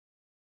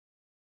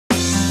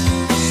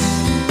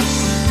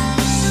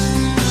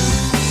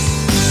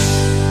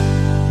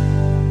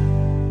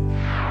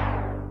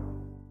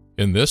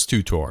In this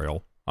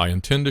tutorial, I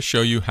intend to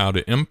show you how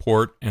to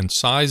import and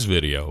size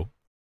video,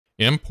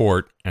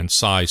 import and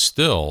size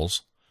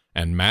stills,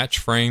 and match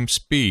frame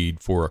speed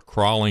for a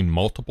crawling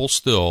multiple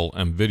still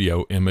and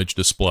video image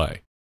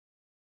display.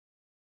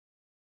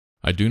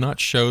 I do not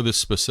show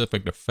this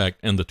specific effect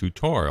in the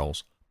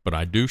tutorials, but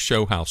I do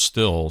show how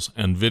stills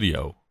and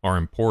video are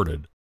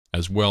imported,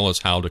 as well as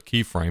how to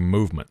keyframe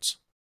movements.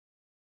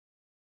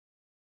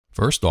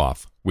 First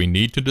off, we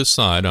need to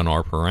decide on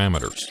our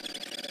parameters.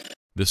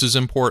 This is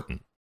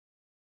important.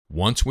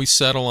 Once we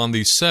settle on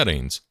these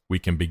settings, we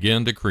can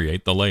begin to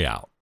create the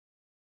layout.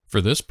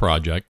 For this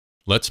project,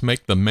 let's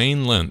make the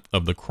main length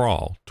of the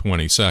crawl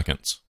 20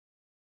 seconds.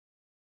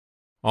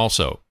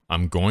 Also,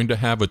 I'm going to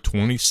have a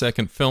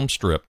 20-second film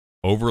strip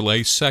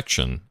overlay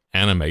section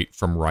animate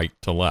from right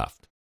to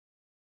left.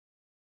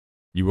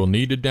 You will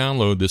need to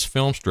download this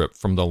film strip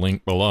from the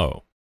link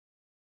below.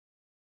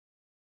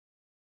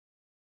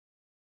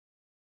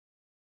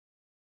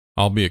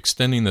 I'll be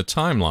extending the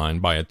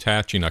timeline by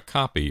attaching a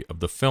copy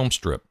of the film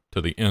strip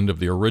to the end of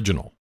the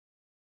original.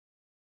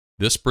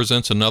 This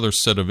presents another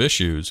set of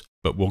issues,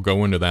 but we'll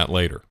go into that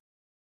later.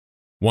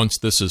 Once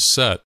this is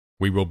set,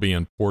 we will be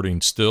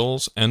importing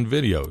stills and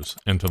videos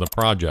into the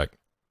project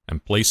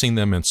and placing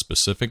them in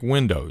specific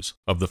windows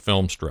of the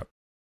film strip.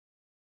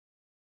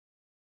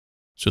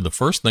 So the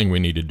first thing we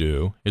need to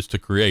do is to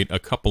create a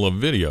couple of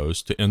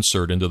videos to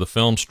insert into the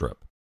film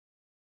strip.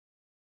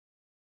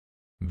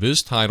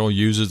 VizTitle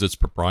uses its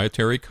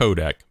proprietary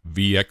codec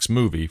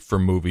VxMovie for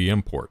movie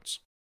imports.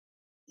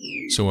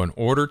 So in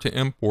order to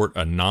import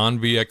a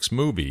non-VX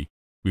movie,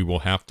 we will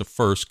have to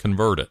first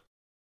convert it.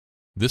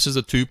 This is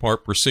a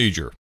two-part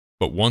procedure,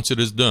 but once it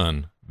is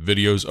done,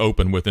 videos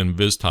open within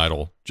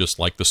VizTitle just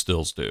like the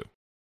stills do.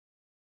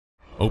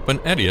 Open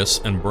Edius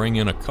and bring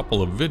in a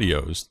couple of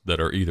videos that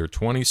are either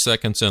 20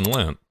 seconds in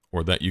length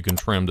or that you can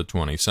trim to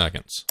 20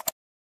 seconds.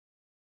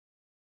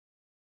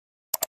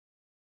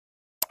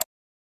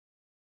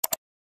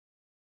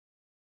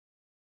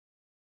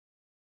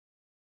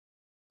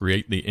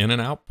 Create the in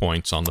and out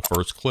points on the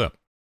first clip.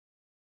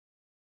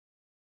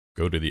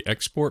 Go to the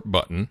Export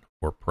button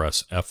or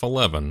press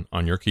F11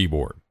 on your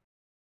keyboard.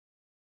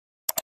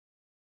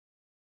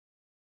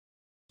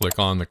 Click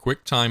on the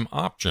QuickTime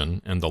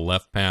option in the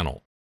left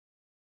panel.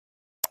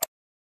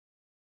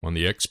 When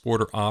the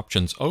exporter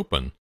options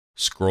open,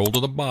 scroll to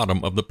the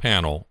bottom of the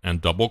panel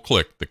and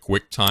double-click the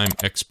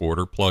QuickTime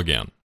Exporter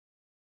plugin.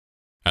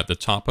 At the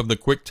top of the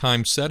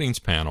QuickTime Settings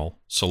panel,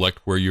 select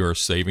where you are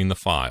saving the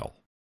file.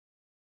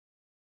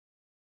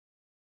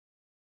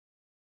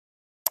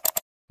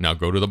 Now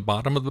go to the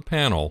bottom of the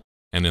panel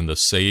and in the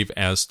Save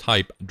As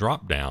Type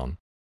drop-down,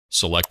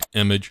 select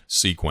Image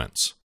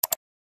Sequence.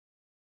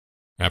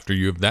 After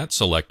you have that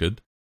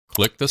selected,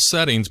 click the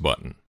Settings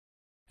button,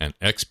 and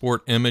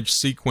Export Image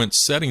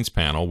Sequence Settings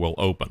panel will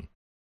open.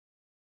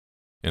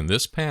 In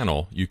this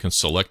panel, you can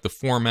select the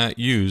format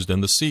used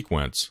in the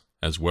sequence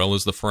as well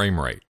as the frame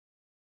rate.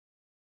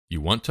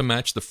 You want to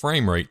match the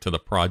frame rate to the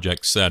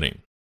project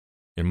setting.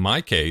 In my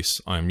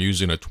case, I'm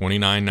using a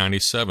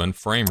 2997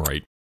 frame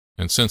rate,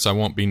 and since I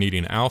won't be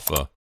needing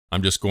alpha,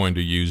 I'm just going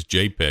to use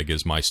JPEG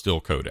as my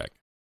still codec.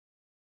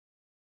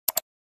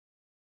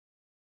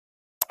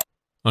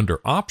 Under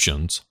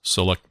Options,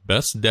 select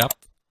Best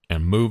Depth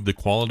and move the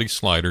quality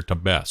slider to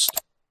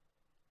Best.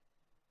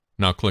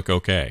 Now click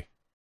OK.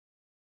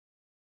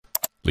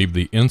 Leave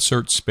the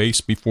Insert Space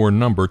Before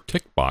Number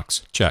tick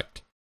box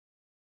checked.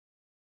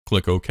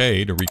 Click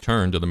OK to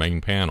return to the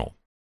main panel.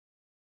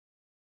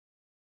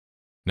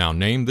 Now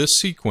name this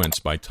sequence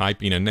by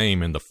typing a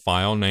name in the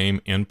File Name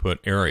Input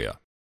area.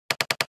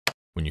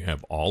 When you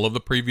have all of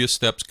the previous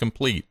steps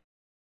complete,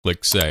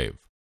 click Save.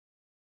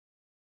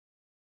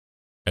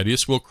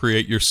 Edius will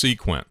create your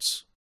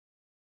sequence.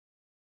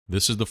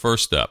 This is the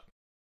first step.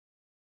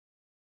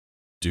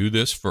 Do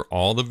this for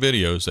all the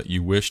videos that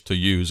you wish to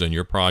use in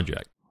your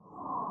project.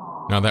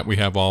 Now that we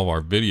have all of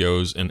our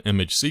videos in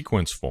image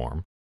sequence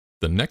form,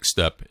 the next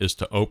step is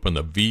to open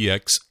the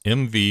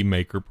VxMV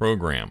Maker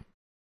program.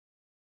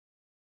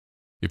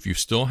 If you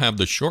still have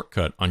the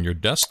shortcut on your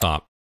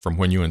desktop from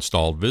when you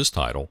installed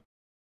VizTitle,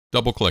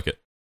 double-click it.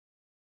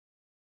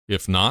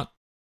 If not,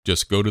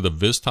 just go to the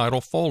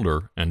VizTitle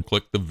folder and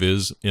click the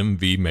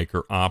VizMV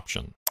Maker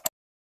option.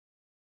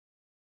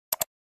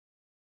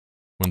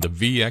 When the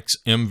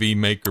VxMV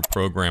Maker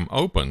program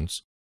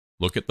opens,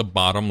 look at the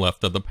bottom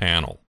left of the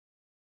panel.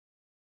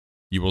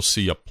 You will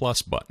see a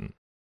plus button.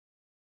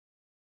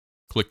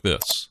 Click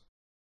this.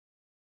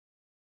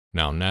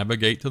 Now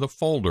navigate to the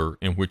folder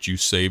in which you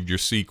saved your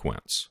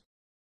sequence.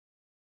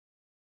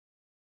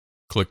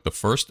 Click the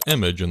first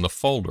image in the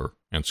folder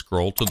and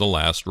scroll to the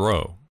last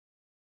row.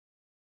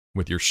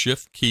 With your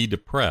Shift key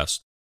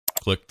depressed,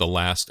 click the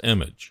last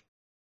image.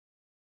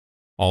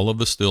 All of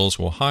the stills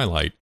will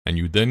highlight and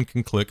you then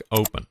can click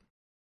Open.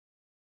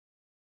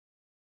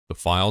 The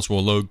files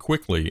will load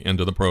quickly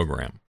into the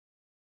program.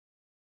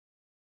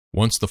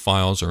 Once the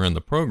files are in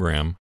the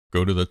program,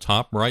 go to the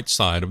top right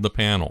side of the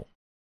panel.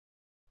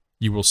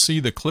 You will see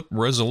the clip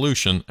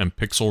resolution and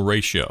pixel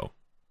ratio.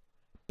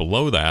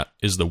 Below that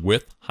is the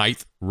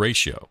width-height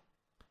ratio.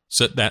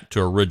 Set that to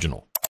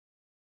original.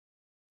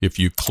 If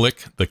you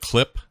click the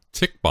clip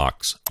tick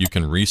box, you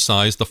can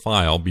resize the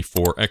file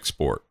before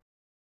export.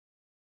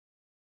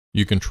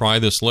 You can try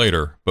this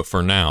later, but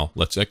for now,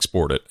 let's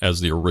export it as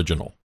the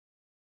original.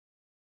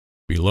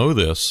 Below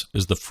this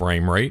is the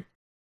frame rate,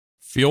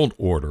 field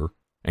order,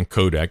 and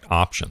codec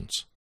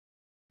options.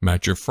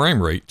 Match your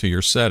frame rate to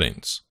your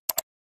settings.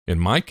 In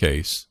my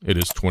case, it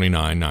is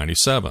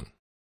 2997.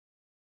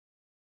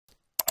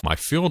 My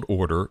field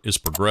order is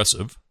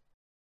progressive,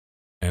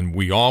 and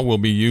we all will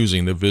be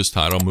using the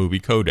VizTitle Movie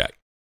Codec.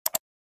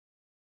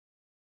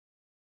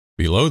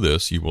 Below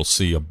this, you will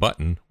see a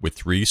button with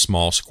 3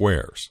 small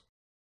squares.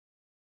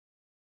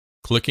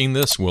 Clicking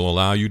this will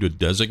allow you to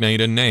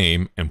designate a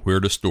name and where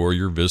to store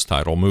your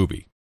VizTitle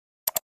movie.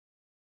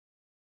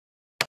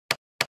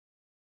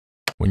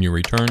 When you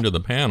return to the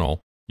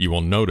panel, you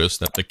will notice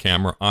that the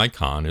camera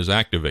icon is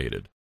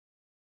activated.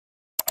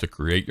 To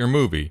create your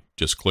movie,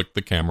 just click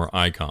the camera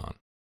icon.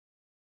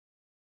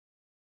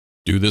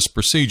 Do this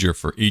procedure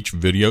for each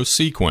video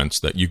sequence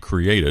that you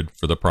created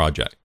for the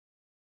project.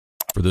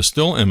 For the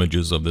still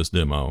images of this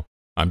demo,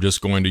 I'm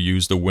just going to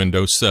use the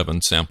Windows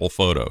 7 sample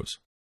photos.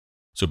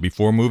 So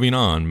before moving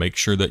on, make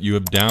sure that you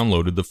have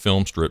downloaded the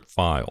filmstrip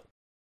file.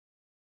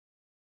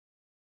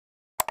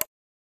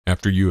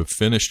 After you have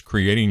finished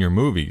creating your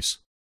movies,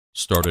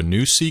 start a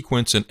new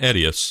sequence in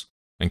Edius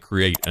and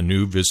create a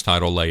new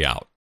VizTitle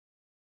layout.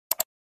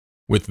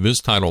 With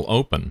VizTitle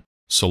open,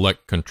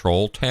 select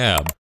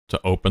Control-Tab to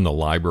open the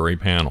library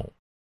panel.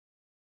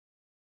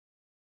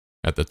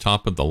 At the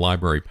top of the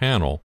library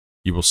panel,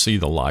 you will see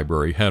the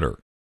library header.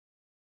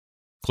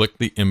 Click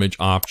the image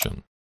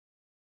option.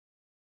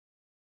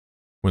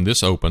 When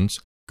this opens,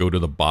 go to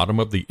the bottom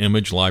of the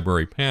image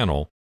library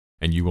panel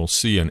and you will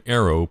see an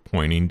arrow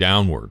pointing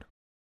downward.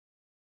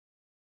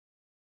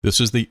 This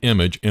is the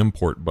image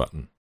import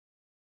button.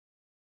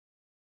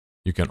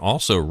 You can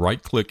also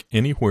right-click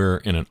anywhere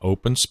in an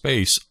open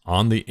space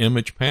on the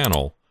image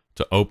panel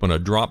to open a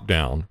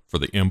drop-down for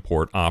the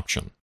import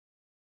option.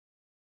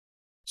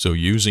 So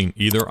using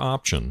either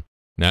option,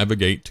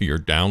 navigate to your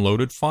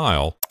downloaded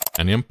file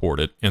and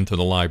import it into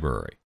the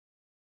library.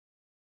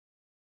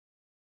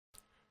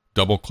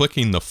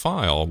 Double-clicking the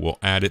file will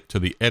add it to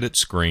the edit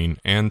screen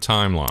and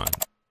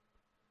timeline.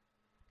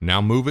 Now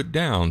move it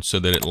down so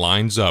that it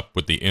lines up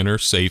with the inner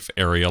safe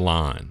area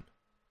line.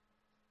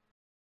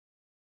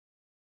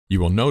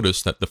 You will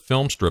notice that the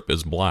film strip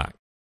is black.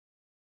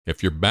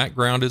 If your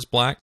background is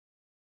black,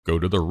 go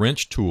to the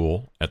wrench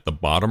tool at the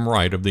bottom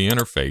right of the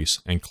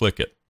interface and click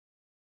it.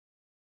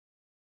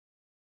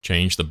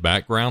 Change the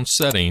background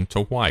setting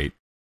to white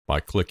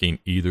by clicking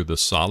either the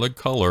solid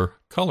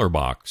color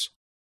box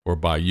or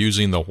by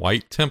using the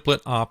white template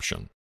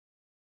option.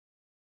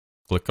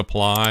 Click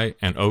Apply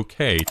and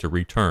OK to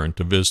return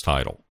to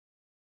VizTitle.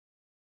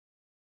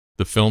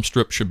 The film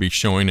strip should be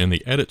showing in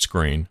the edit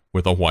screen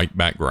with a white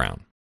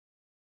background.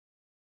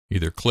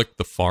 Either click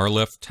the far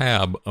left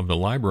tab of the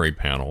library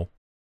panel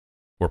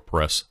or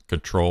press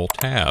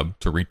Control-Tab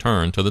to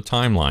return to the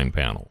timeline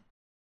panel.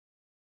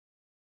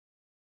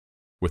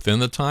 Within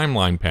the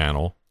timeline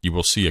panel, you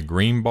will see a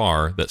green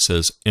bar that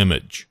says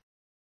Image.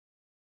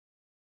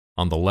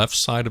 On the left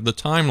side of the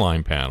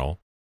timeline panel,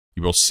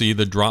 you will see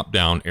the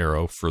drop-down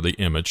arrow for the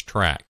image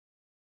track.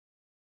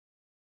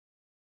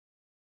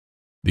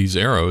 These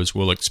arrows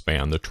will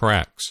expand the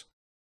tracks.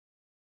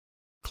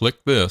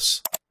 Click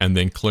this and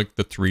then click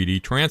the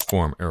 3D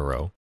transform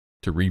arrow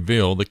to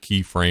reveal the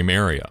keyframe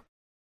area.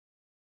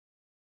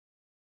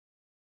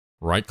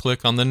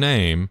 Right-click on the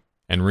name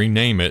and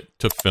rename it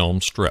to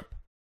Film Strip.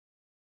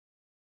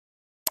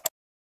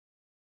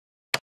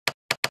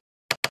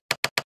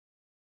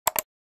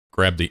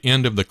 Grab the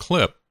end of the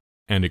clip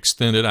and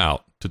extend it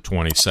out to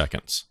 20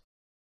 seconds.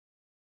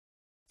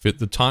 Fit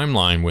the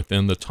timeline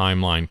within the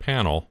timeline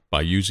panel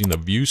by using the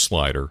view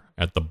slider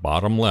at the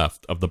bottom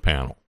left of the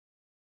panel.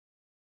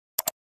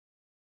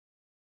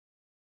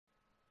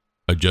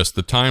 Adjust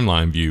the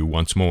timeline view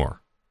once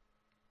more.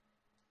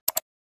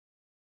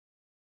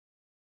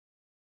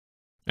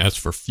 As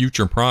for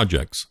future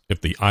projects, if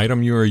the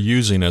item you are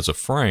using as a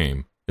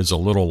frame is a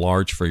little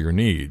large for your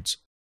needs,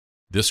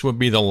 this would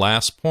be the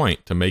last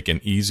point to make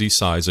an easy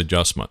size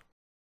adjustment.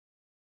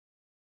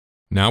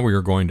 Now we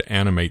are going to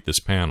animate this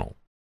panel.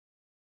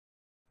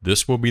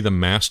 This will be the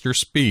master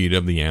speed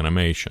of the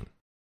animation.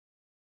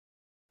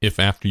 If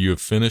after you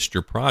have finished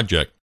your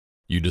project,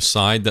 you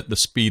decide that the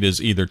speed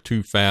is either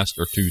too fast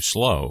or too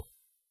slow,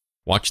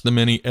 watch the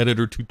mini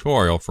editor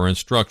tutorial for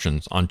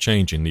instructions on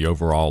changing the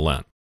overall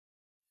length.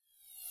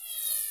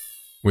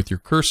 With your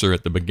cursor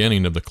at the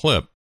beginning of the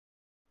clip,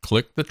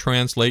 click the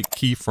Translate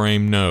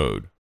Keyframe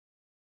node.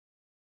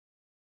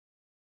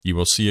 You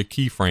will see a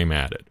keyframe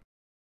added.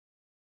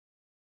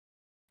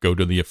 Go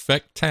to the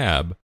Effect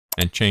tab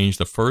and change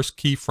the first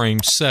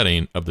keyframe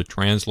setting of the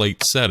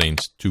Translate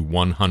settings to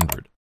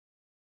 100.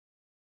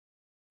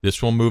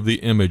 This will move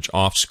the image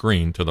off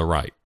screen to the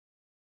right.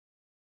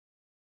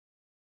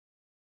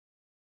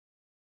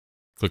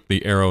 Click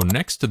the arrow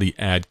next to the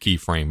Add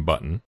Keyframe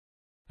button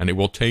and it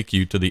will take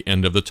you to the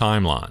end of the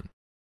timeline.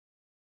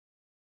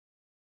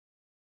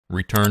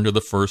 Return to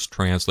the first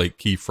Translate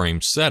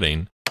keyframe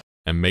setting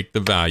and make the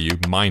value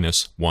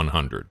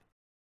 -100.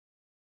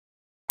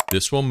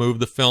 This will move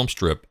the film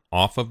strip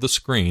off of the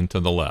screen to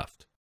the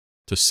left.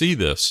 To see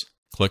this,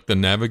 click the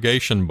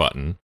navigation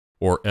button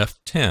or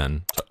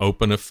F10 to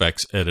open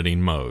Effects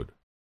Editing mode.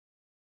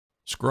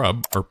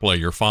 Scrub or play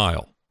your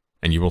file,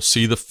 and you will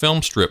see the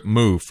film strip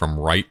move from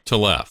right to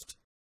left.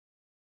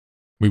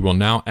 We will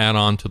now add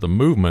on to the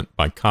movement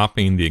by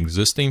copying the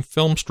existing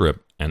film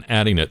strip and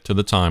adding it to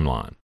the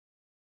timeline.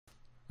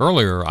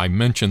 Earlier, I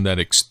mentioned that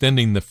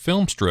extending the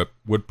film strip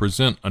would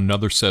present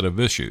another set of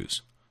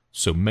issues,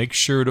 so make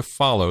sure to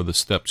follow the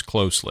steps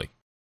closely.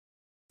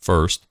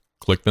 First,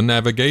 click the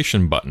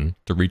navigation button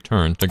to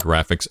return to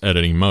graphics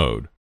editing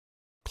mode.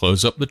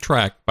 Close up the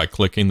track by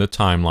clicking the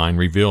timeline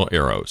reveal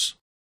arrows.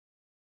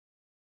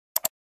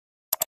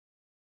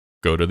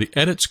 Go to the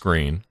edit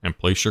screen and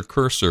place your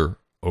cursor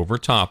over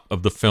top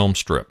of the film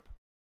strip.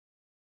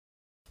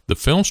 The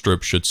film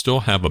strip should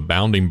still have a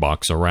bounding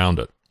box around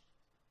it.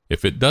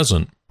 If it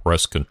doesn't,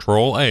 press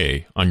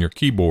Ctrl-A on your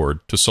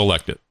keyboard to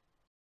select it.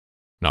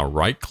 Now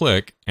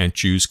right-click and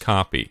choose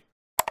Copy.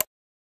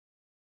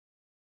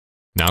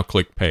 Now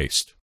click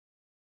Paste.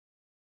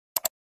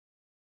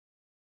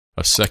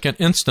 A second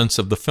instance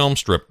of the film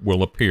strip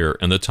will appear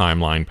in the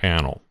timeline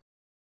panel.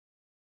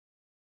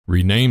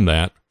 Rename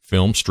that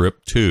Film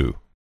Strip 2.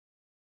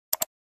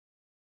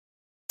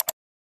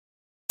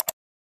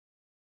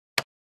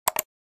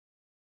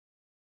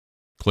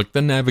 Click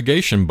the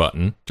navigation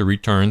button to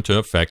return to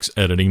Effects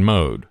Editing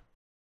mode.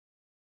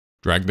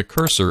 Drag the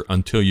cursor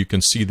until you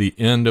can see the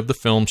end of the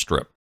film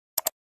strip.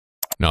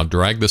 Now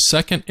drag the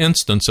second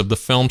instance of the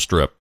film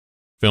strip,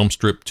 Film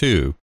Strip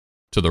 2,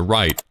 to the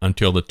right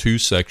until the two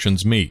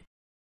sections meet.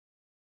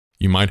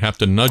 You might have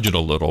to nudge it a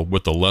little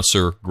with the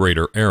lesser,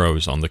 greater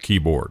arrows on the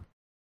keyboard.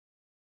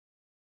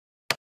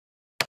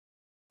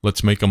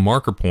 Let's make a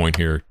marker point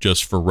here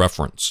just for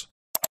reference.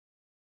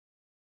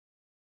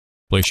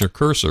 Place your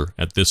cursor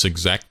at this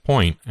exact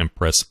point and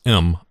press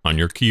M on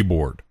your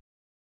keyboard.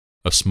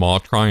 A small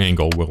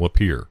triangle will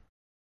appear.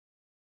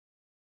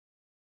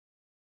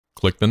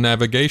 Click the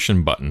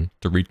navigation button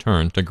to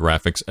return to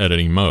graphics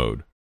editing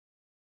mode.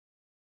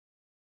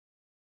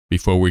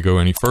 Before we go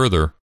any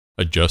further,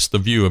 adjust the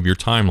view of your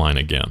timeline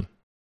again.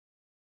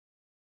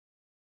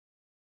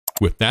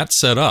 With that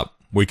set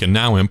up, we can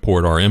now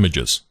import our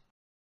images.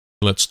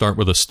 Let's start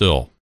with a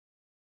still.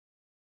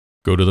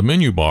 Go to the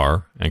menu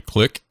bar and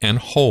click and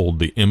hold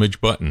the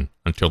Image button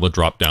until the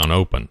drop-down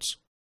opens.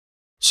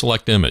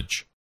 Select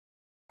Image.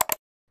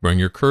 Bring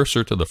your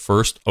cursor to the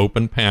first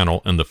open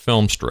panel in the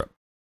film strip.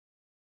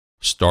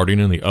 Starting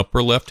in the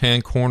upper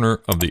left-hand corner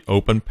of the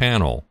open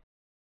panel,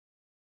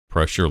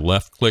 press your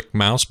left-click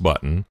mouse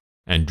button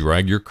and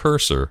drag your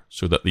cursor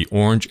so that the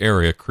orange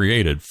area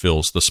created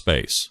fills the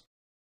space.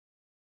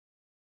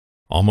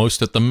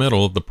 Almost at the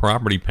middle of the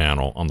property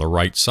panel on the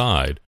right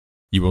side,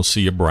 you will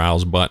see a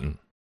Browse button.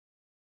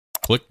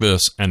 Click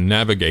this and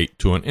navigate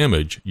to an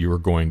image you are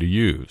going to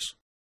use.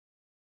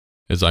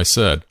 As I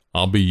said,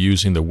 I'll be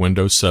using the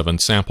Windows 7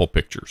 sample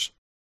pictures.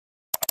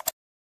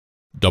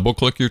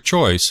 Double-click your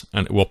choice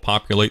and it will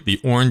populate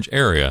the orange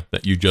area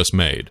that you just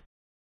made.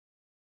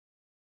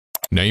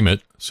 Name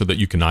it so that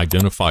you can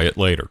identify it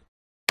later.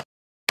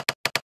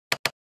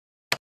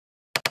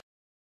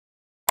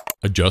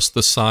 Adjust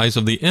the size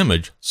of the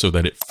image so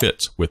that it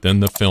fits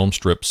within the film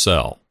strip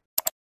cell.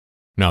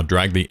 Now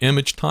drag the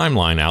image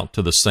timeline out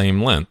to the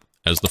same length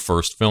as the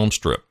first film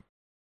strip.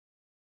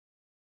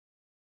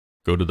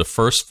 Go to the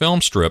first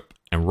film strip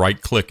and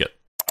right-click it.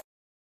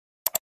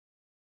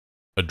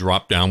 A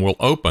drop-down will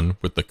open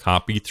with the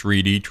Copy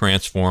 3D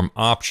Transform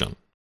option.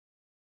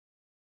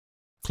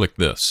 Click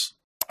this.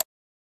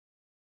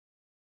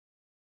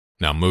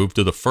 Now move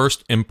to the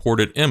first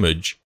imported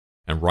image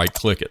and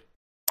right-click it.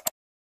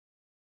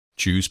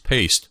 Choose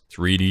Paste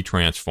 3D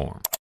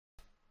Transform.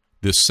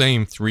 This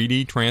same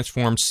 3D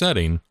Transform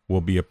setting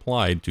will be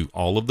applied to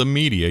all of the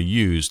media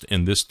used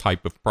in this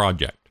type of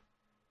project.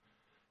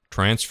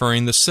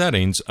 Transferring the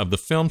settings of the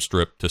film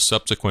strip to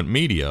subsequent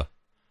media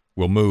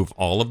will move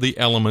all of the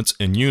elements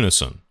in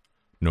unison,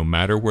 no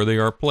matter where they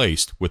are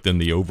placed within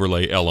the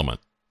overlay element.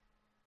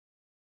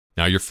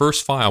 Now your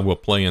first file will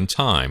play in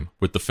time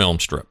with the film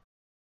strip.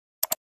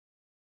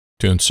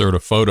 To insert a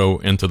photo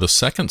into the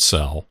second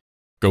cell,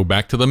 go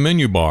back to the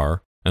menu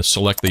bar and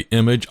select the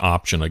Image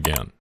option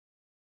again.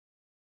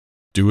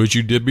 Do as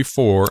you did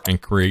before and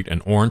create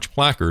an orange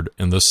placard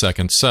in the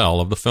second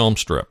cell of the film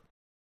strip,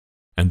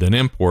 and then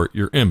import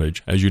your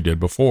image as you did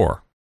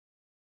before.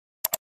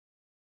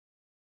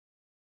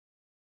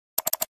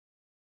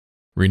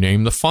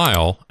 Rename the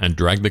file and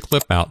drag the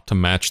clip out to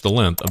match the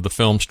length of the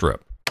film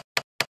strip.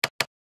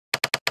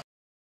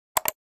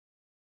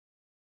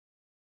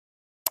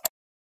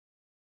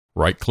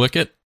 Right-click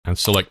it and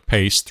select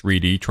Paste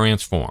 3D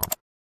Transform.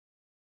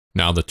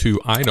 Now the two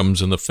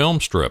items in the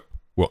film strip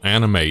will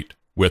animate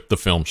with the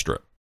film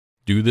strip.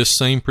 Do this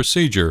same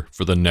procedure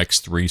for the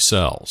next three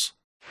cells.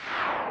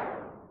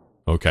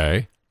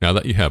 Okay, Now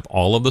that you have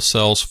all of the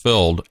cells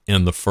filled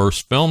in the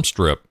first film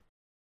strip,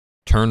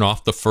 turn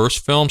off the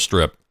first film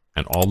strip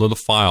and all of the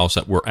files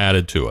that were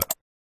added to it.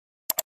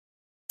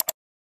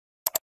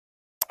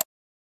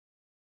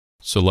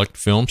 Select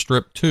film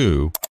strip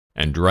 2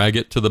 and drag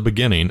it to the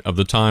beginning of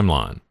the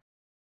timeline.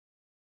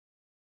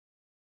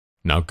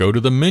 Now go to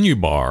the menu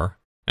bar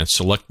and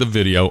select the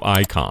video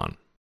icon.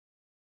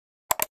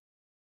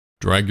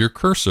 Drag your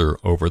cursor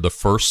over the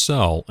first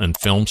cell in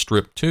film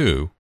strip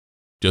 2,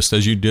 just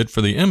as you did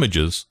for the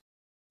images,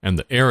 and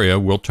the area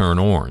will turn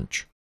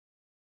orange.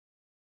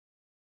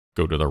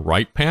 Go to the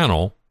right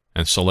panel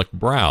and select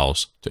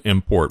Browse to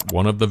import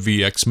one of the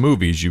VX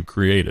movies you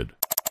created.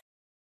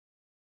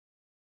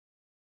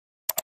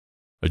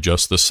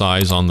 Adjust the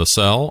size on the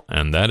cell,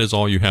 and that is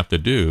all you have to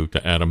do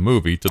to add a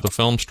movie to the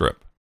film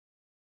strip.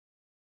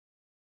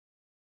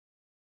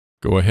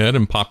 Go ahead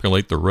and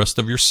populate the rest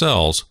of your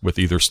cells with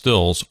either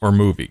stills or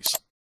movies.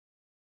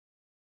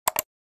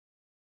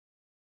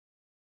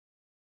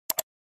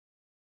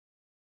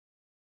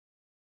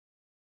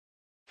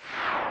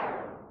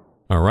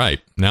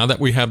 Alright, now that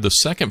we have the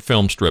second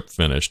film strip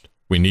finished,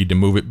 we need to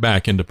move it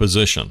back into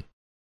position.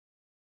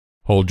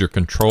 Hold your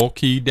Control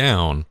key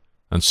down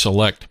and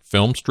select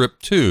Film Strip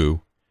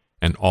 2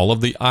 and all of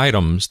the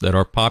items that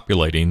are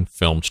populating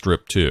Film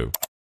Strip 2.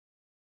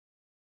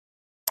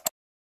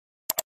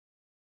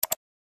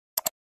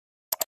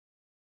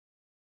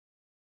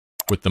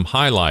 With them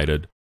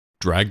highlighted,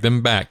 drag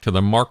them back to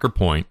the marker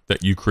point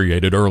that you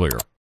created earlier.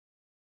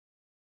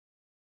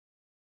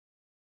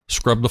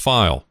 Scrub the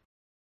file.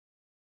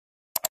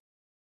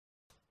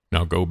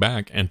 Now go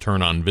back and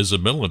turn on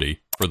visibility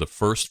for the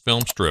first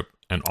film strip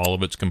and all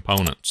of its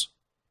components.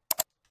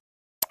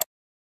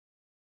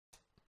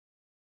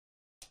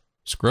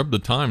 Scrub the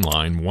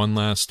timeline one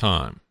last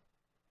time.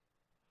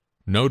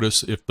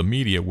 Notice if the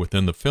media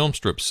within the film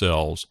strip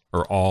cells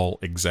are all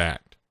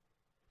exact.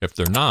 If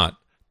they're not,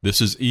 this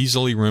is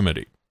easily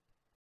remedied.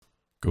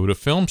 Go to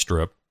Film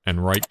Strip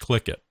and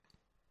right-click it.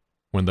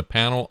 When the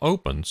panel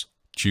opens,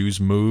 choose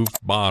Move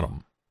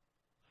Bottom.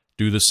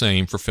 Do the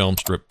same for Film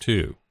Strip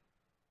 2.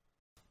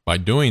 By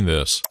doing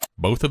this,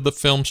 both of the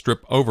film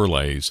strip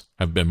overlays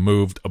have been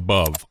moved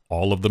above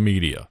all of the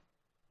media.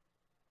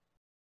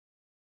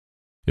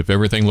 If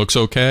everything looks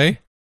okay,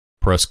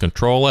 press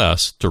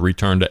Ctrl+S to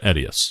return to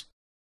Edius.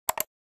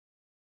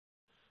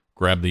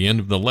 Grab the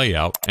end of the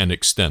layout and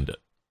extend it.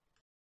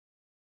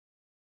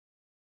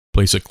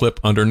 Place a clip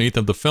underneath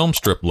of the film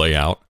strip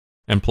layout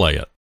and play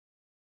it.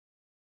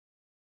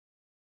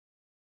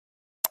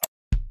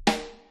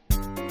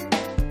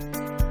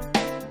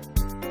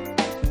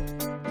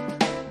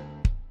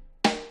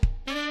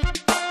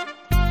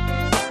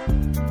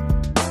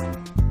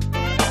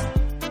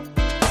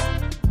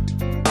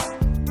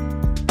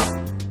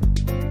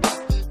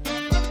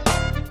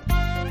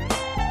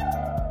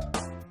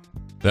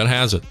 That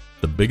has it.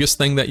 The biggest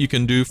thing that you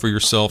can do for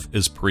yourself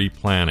is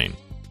pre-planning.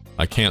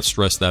 I can't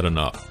stress that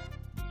enough.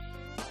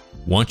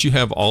 Once you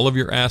have all of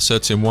your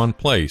assets in one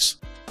place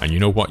and you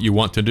know what you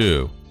want to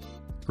do,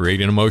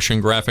 creating a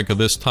motion graphic of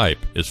this type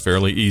is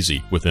fairly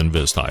easy within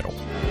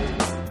VizTitle.